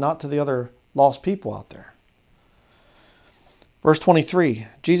us and not to the other lost people out there? Verse 23,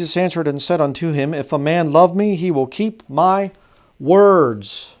 Jesus answered and said unto him, If a man love me, he will keep my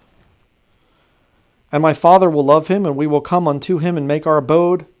words. And my Father will love him, and we will come unto him and make our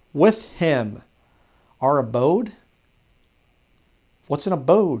abode with him. Our abode? What's an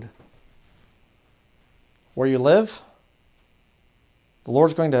abode? Where you live? The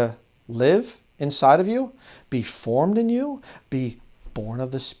Lord's going to live inside of you, be formed in you, be born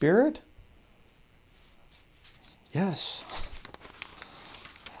of the Spirit? Yes.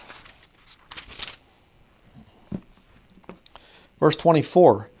 Verse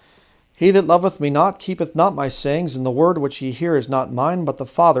 24, He that loveth me not keepeth not my sayings, and the word which ye hear is not mine, but the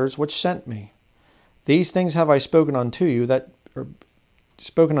Father's which sent me. These things have I spoken unto you,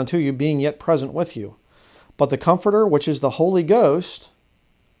 being yet present with you. But the Comforter, which is the Holy Ghost,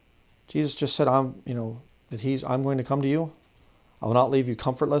 Jesus just said, I'm going to come to you. I will not leave you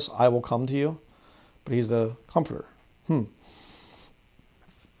comfortless. I will come to you. But he's the comforter. Whom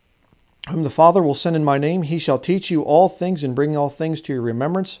the Father will send in my name, he shall teach you all things and bring all things to your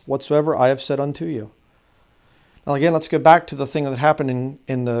remembrance, whatsoever I have said unto you. Now again, let's go back to the thing that happened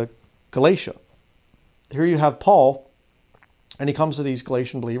in the Galatia. Here you have Paul, and he comes to these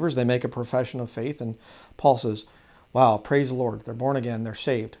Galatian believers. They make a profession of faith, and Paul says, wow, praise the Lord. They're born again. They're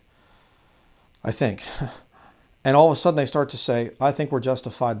saved, I think. And all of a sudden they start to say, I think we're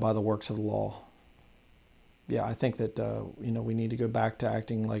justified by the works of the law. Yeah, I think that we need to go back to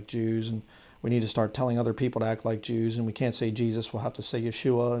acting like Jews, and we need to start telling other people to act like Jews, and we can't say Jesus, we'll have to say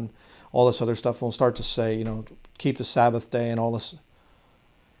Yeshua and all this other stuff. We'll start to say, keep the Sabbath day and all this.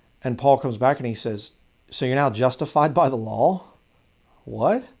 And Paul comes back and he says, so you're now justified by the law?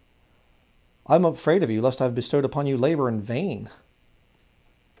 What? I'm afraid of you, lest I've bestowed upon you labor in vain.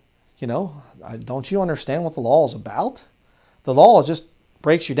 Don't you understand what the law is about? The law just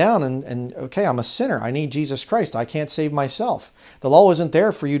breaks you down and okay, I'm a sinner. I need Jesus Christ. I can't save myself. The law isn't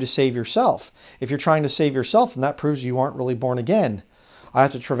there for you to save yourself. If you're trying to save yourself, then that proves you aren't really born again. I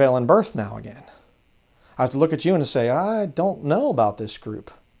have to travail in birth now again. I have to look at you and say, I don't know about this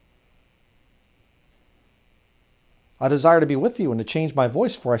group. I desire to be with you and to change my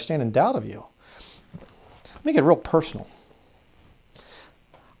voice, for I stand in doubt of you. Let me get real personal.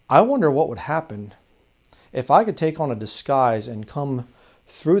 I wonder what would happen if I could take on a disguise and come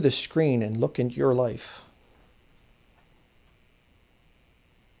through the screen and look into your life.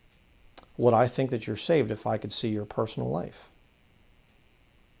 Would I think that you're saved if I could see your personal life?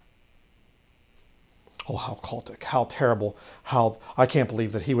 Oh, how cultic, how terrible, how I can't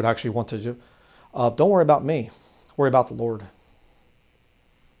believe that he would actually want to do. Don't worry about me. Worry about the Lord.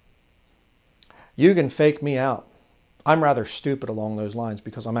 You can fake me out. I'm rather stupid along those lines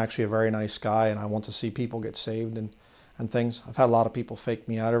because I'm actually a very nice guy and I want to see people get saved and things. I've had a lot of people fake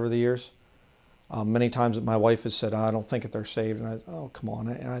me out over the years. Many times that my wife has said, I don't think that they're saved. And oh, come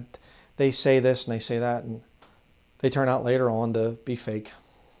on. They say this and they say that, and they turn out later on to be fake.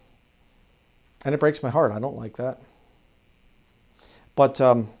 And it breaks my heart. I don't like that. But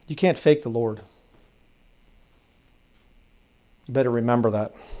you can't fake the Lord. You better remember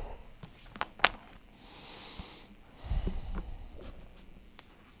that.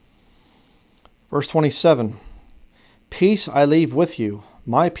 Verse 27, peace I leave with you,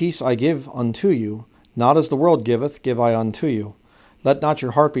 my peace I give unto you, not as the world giveth, give I unto you. Let not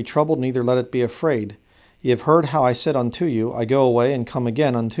your heart be troubled, neither let it be afraid. Ye have heard how I said unto you, I go away and come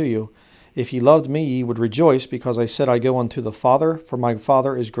again unto you. If ye loved me, ye would rejoice, because I said I go unto the Father, for my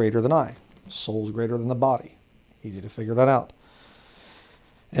Father is greater than I. Soul is greater than the body. Easy to figure that out.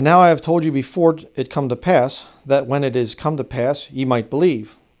 And now I have told you before it come to pass, that when it is come to pass, ye might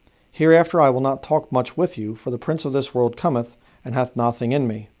believe. Hereafter I will not talk much with you, for the prince of this world cometh, and hath nothing in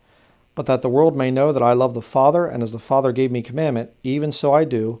me. But that the world may know that I love the Father, and as the Father gave me commandment, even so I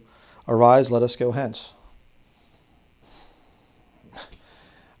do. Arise, let us go hence.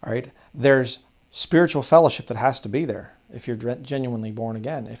 All right, there's spiritual fellowship that has to be there if you're genuinely born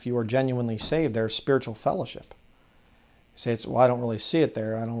again. If you are genuinely saved, there's spiritual fellowship. You say, well, I don't really see it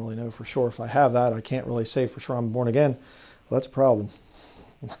there. I don't really know for sure if I have that. I can't really say for sure I'm born again. Well, that's a problem.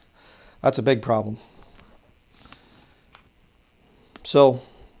 That's a big problem. So,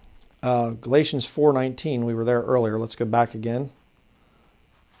 Galatians 4:19, we were there earlier. Let's go back again.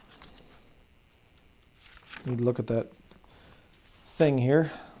 Need to look at that thing here.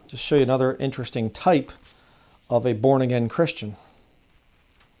 Just show you another interesting type of a born-again Christian.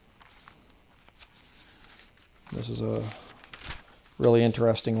 This is a really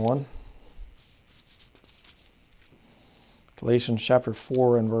interesting one. Galatians chapter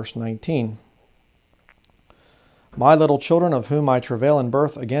 4 and verse 19. My little children, of whom I travail in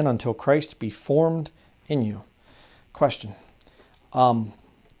birth again until Christ be formed in you. Question.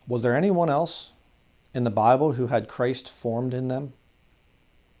 Was there anyone else in the Bible who had Christ formed in them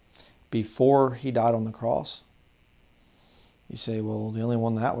before he died on the cross? You say, well, the only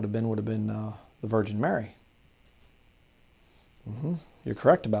one that would have been the Virgin Mary. You're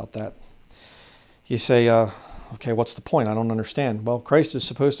correct about that. You say, okay, what's the point? I don't understand. Well, Christ is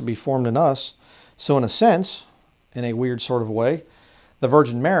supposed to be formed in us. So in a sense, in a weird sort of way, the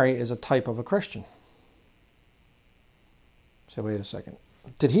Virgin Mary is a type of a Christian. So wait a second.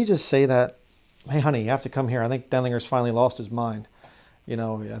 Did he just say that? Hey, honey, you have to come here. I think Denlinger's finally lost his mind.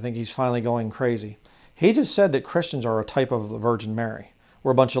 I think he's finally going crazy. He just said that Christians are a type of the Virgin Mary.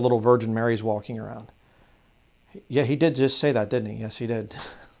 We're a bunch of little Virgin Marys walking around. Yeah, he did just say that, didn't he? Yes, he did.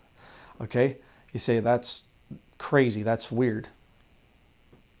 Okay? You say that's crazy. That's weird.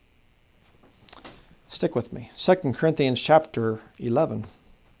 Stick with me. 2 Corinthians chapter 11.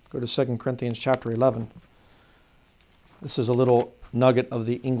 Go to 2 Corinthians chapter 11. This is a little nugget of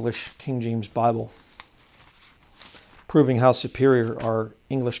the English King James Bible, proving how superior our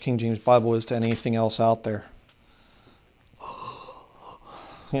English King James Bible is to anything else out there.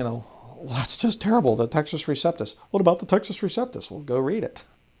 You know, well, that's just terrible, the Textus Receptus. What about the Textus Receptus? Well, go read it.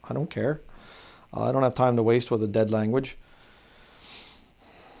 I don't care. I don't have time to waste with a dead language.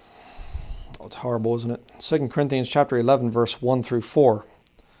 Oh, it's horrible, isn't it? 2 Corinthians chapter 11, verse 1 through 4.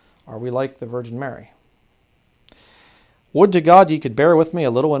 Are we like the Virgin Mary? Would to God ye could bear with me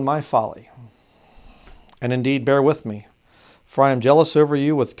a little in my folly. And indeed bear with me. For I am jealous over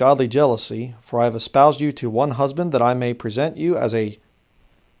you with godly jealousy, for I have espoused you to one husband, that I may present you as a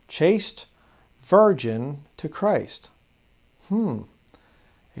chaste virgin to Christ. A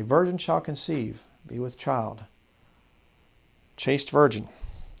virgin shall conceive, be with child. Chaste virgin.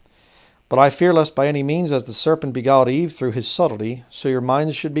 But I fear lest by any means, as the serpent beguiled Eve through his subtlety, so your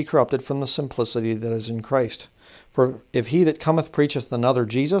minds should be corrupted from the simplicity that is in Christ. For if he that cometh preacheth another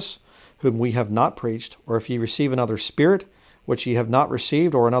Jesus, whom we have not preached, or if ye receive another spirit, which ye have not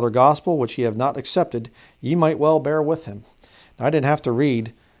received, or another gospel, which ye have not accepted, ye might well bear with him. Now, I didn't have to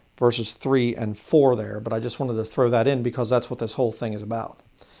read verses 3 and 4 there, but I just wanted to throw that in because that's what this whole thing is about.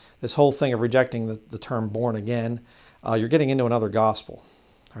 This whole thing of rejecting the term born again, you're getting into another gospel.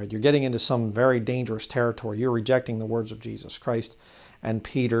 All right, you're getting into some very dangerous territory. You're rejecting the words of Jesus Christ and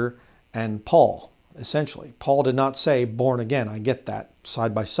Peter and Paul, essentially. Paul did not say born again. I get that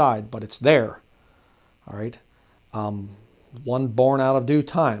side by side, but it's there. All right. One born out of due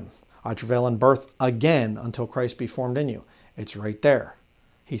time. I travail in birth again until Christ be formed in you. It's right there.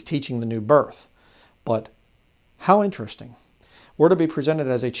 He's teaching the new birth. But how interesting. We're to be presented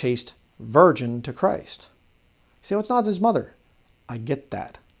as a chaste virgin to Christ. See, it's not his mother. I get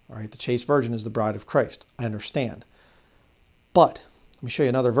that. All right, the chaste virgin is the bride of Christ. I understand. But let me show you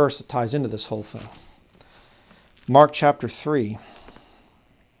another verse that ties into this whole thing. Mark chapter 3.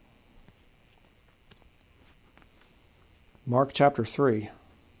 Mark chapter 3.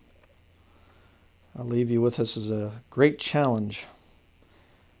 I'll leave you with this as a great challenge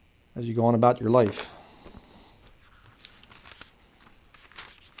as you go on about your life.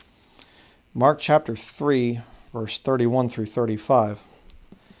 Mark chapter 3, verse 31 through 35.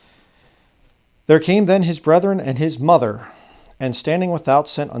 There came then his brethren and his mother, and standing without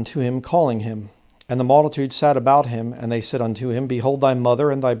sent unto him, calling him. And the multitude sat about him, and they said unto him, Behold, thy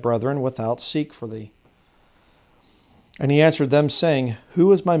mother and thy brethren without seek for thee. And he answered them, saying,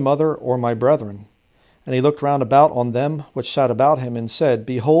 Who is my mother or my brethren? And he looked round about on them which sat about him, and said,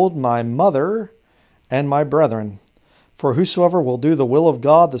 Behold, my mother and my brethren. For whosoever will do the will of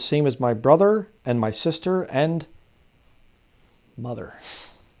God, the same is my brother and my sister and mother.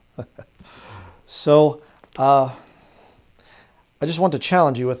 So, I just want to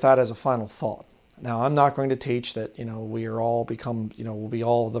challenge you with that as a final thought. Now, I'm not going to teach that, we are all we'll be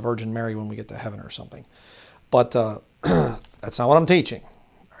all the Virgin Mary when we get to heaven or something. But that's not what I'm teaching,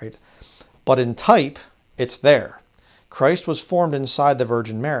 right? But in type, it's there. Christ was formed inside the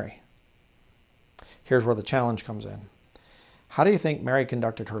Virgin Mary. Here's where the challenge comes in. How do you think Mary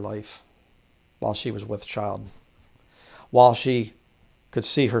conducted her life while she was with child? While she could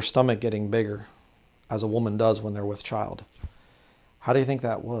see her stomach getting bigger, as a woman does when they're with child. How do you think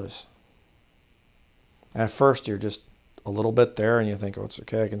that was? At first, you're just a little bit there, and you think, oh, it's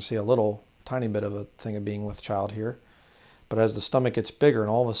okay, I can see a little, tiny bit of a thing of being with child here. But as the stomach gets bigger, and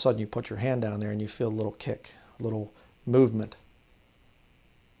all of a sudden you put your hand down there, and you feel a little kick, a little movement.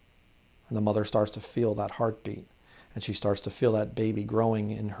 And the mother starts to feel that heartbeat. And she starts to feel that baby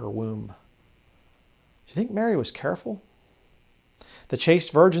growing in her womb. Do you think Mary was careful? The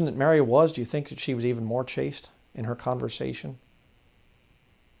chaste virgin that Mary was, do you think that she was even more chaste in her conversation?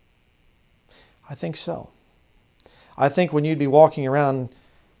 I think so. I think when you'd be walking around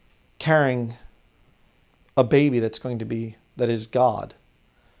carrying a baby that is God,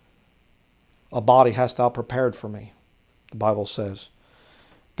 a body hast thou prepared for me, the Bible says.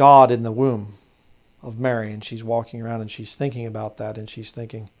 God in the womb of Mary, and she's walking around and she's thinking about that, and she's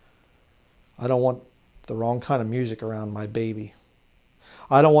thinking, I don't want the wrong kind of music around my baby.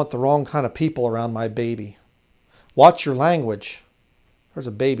 I don't want the wrong kind of people around my baby. Watch your language. There's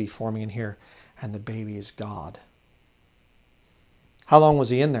a baby forming in here, and the baby is God. How long was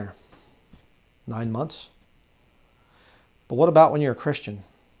he in there? 9 months? But what about when you're a Christian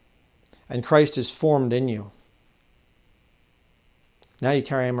and Christ is formed in you? Now you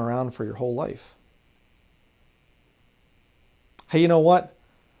carry him around for your whole life. Hey, you know what?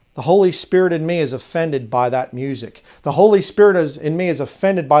 The Holy Spirit in me is offended by that music. The Holy Spirit in me is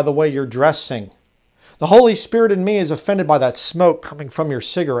offended by the way you're dressing. The Holy Spirit in me is offended by that smoke coming from your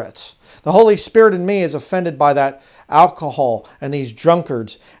cigarettes. The Holy Spirit in me is offended by that alcohol and these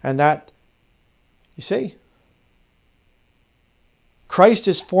drunkards and that, you see? Christ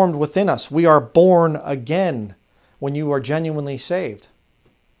is formed within us. We are born again when you are genuinely saved.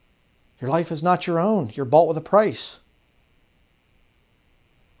 Your life is not your own. You're bought with a price.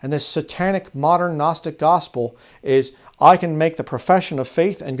 And this satanic, modern, Gnostic gospel is, I can make the profession of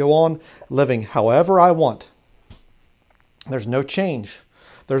faith and go on living however I want. There's no change.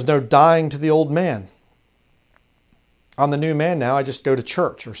 There's no dying to the old man. I'm the new man now. I just go to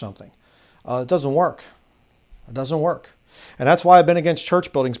church or something. It doesn't work. It doesn't work. And that's why I've been against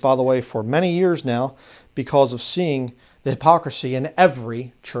church buildings, by the way, for many years now, because of seeing the hypocrisy in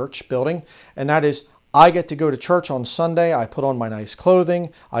every church building. And that is, I get to go to church on Sunday, I put on my nice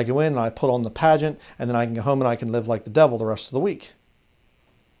clothing, I go in and I put on the pageant, and then I can go home and I can live like the devil the rest of the week.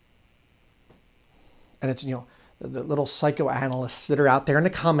 And it's, you know, the little psychoanalysts that are out there in the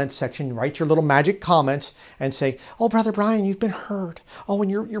comments section, write your little magic comments and say, oh, Brother Brian, you've been hurt. Oh,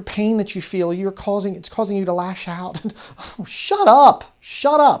 and your pain that you feel, it's causing you to lash out. Oh, shut up.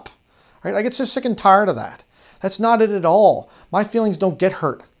 Shut up. Right? I get so sick and tired of that. That's not it at all. My feelings don't get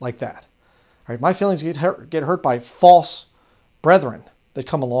hurt like that. Right? My feelings get hurt by false brethren that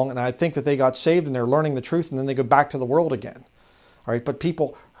come along, and I think that they got saved and they're learning the truth, and then they go back to the world again. All right? But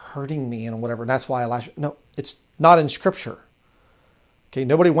people hurting me and whatever, and that's why I lash. No, it's not in Scripture. Okay,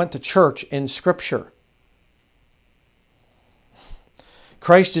 nobody went to church in Scripture.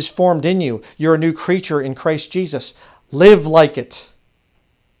 Christ is formed in you. You're a new creature in Christ Jesus. Live like it.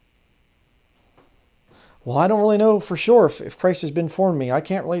 Well, I don't really know for sure if Christ has been formed in me. I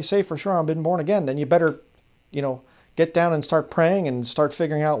can't really say for sure I've been born again. Then you better, get down and start praying and start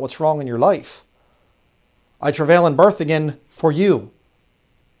figuring out what's wrong in your life. I travail in birth again for you.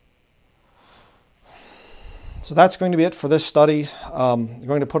 So that's going to be it for this study. I'm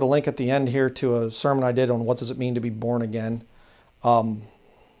going to put a link at the end here to a sermon I did on what does it mean to be born again. And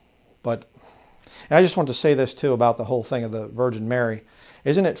I just want to say this too about the whole thing of the Virgin Mary.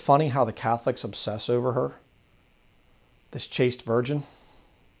 Isn't it funny how the Catholics obsess over her? This chaste virgin.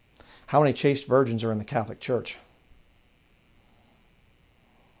 How many chaste virgins are in the Catholic Church?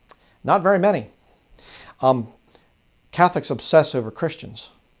 Not very many. Catholics obsess over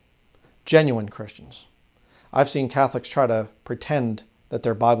Christians. Genuine Christians. I've seen Catholics try to pretend that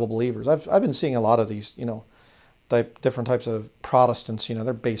they're Bible believers. I've been seeing a lot of these, different types of Protestants.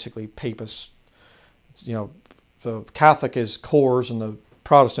 They're basically papists. The Catholic is Coors and the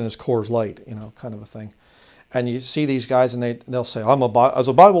Protestant is Coors Light, kind of a thing. And you see these guys and they'll say, as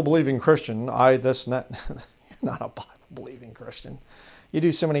a Bible-believing Christian, this and that. You're not a Bible-believing Christian. You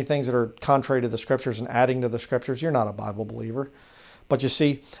do so many things that are contrary to the Scriptures and adding to the Scriptures. You're not a Bible believer. But you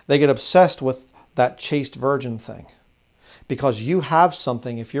see, they get obsessed with that chaste virgin thing. Because you have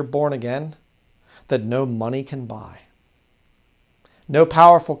something, if you're born again, that no money can buy. No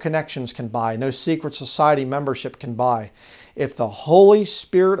powerful connections can buy. No secret society membership can buy. If the Holy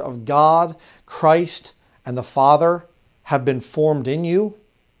Spirit of God, Christ, and the Father have been formed in you,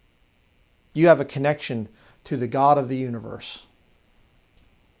 you have a connection to the God of the universe.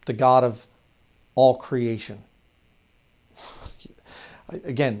 The God of all creation.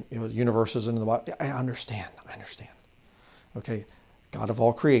 Again, the universe is in the Bible. I understand. Okay, God of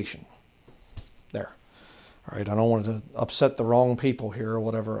all creation. There. All right, I don't want to upset the wrong people here or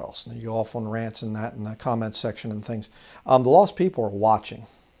whatever else. And you go off on rants and that in the comments section and things. The lost people are watching.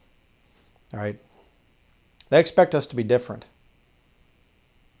 All right. They expect us to be different.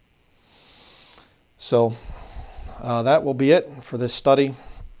 So that will be it for this study.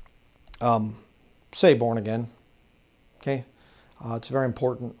 Say born again. Okay. It's very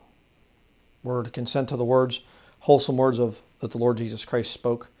important. We're to consent to the words, wholesome words that the Lord Jesus Christ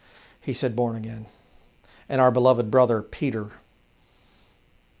spoke. He said born again. And our beloved brother Peter,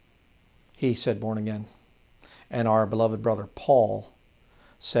 he said born again. And our beloved brother Paul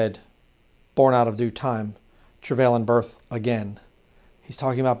said, born out of due time, travail in birth again. He's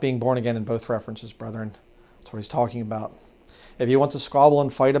talking about being born again in both references, brethren. That's what he's talking about. If you want to squabble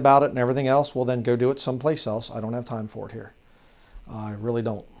and fight about it and everything else, well then go do it someplace else. I don't have time for it here. I really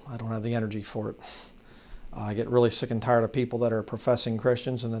don't. I don't have the energy for it. I get really sick and tired of people that are professing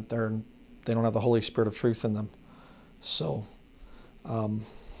Christians and that they don't have the Holy Spirit of truth in them. So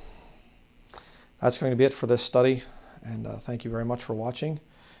that's going to be it for this study. And thank you very much for watching.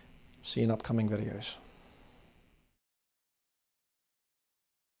 See you in upcoming videos.